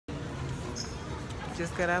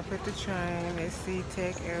just got off at the train at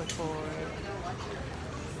SeaTac Airport.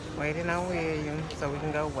 Waiting on William so we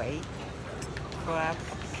can go wait for our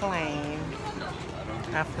plane,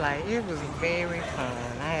 our flight. It was very fun.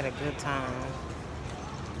 I had a good time.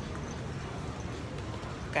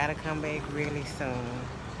 Gotta come back really soon.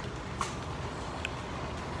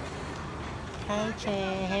 Hey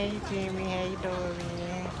Chan, hey Jimmy, hey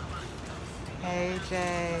Dorian, hey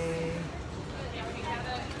Jay.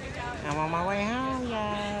 I'm on my way home,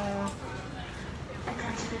 y'all.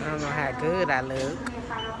 I don't know how good I look,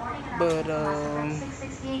 but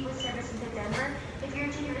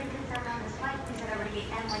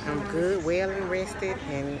I'm good, well and rested,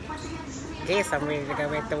 and guess I'm ready to go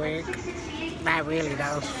back to work. Not really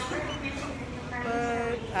though.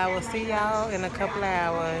 But I will see y'all in a couple of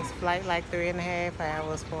hours. Flight like 3.5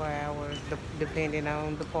 hours, 4 hours, depending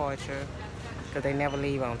on departure, because they never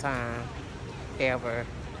leave on time, ever.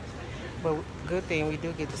 But good thing we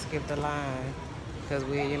do get to skip the line, because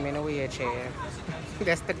William in a wheelchair.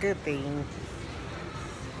 That's the good thing.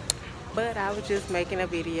 But I was just making a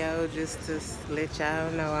video just to let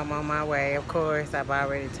y'all know I'm on my way. Of course, I've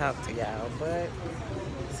already talked to y'all, but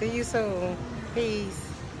see you soon. Peace.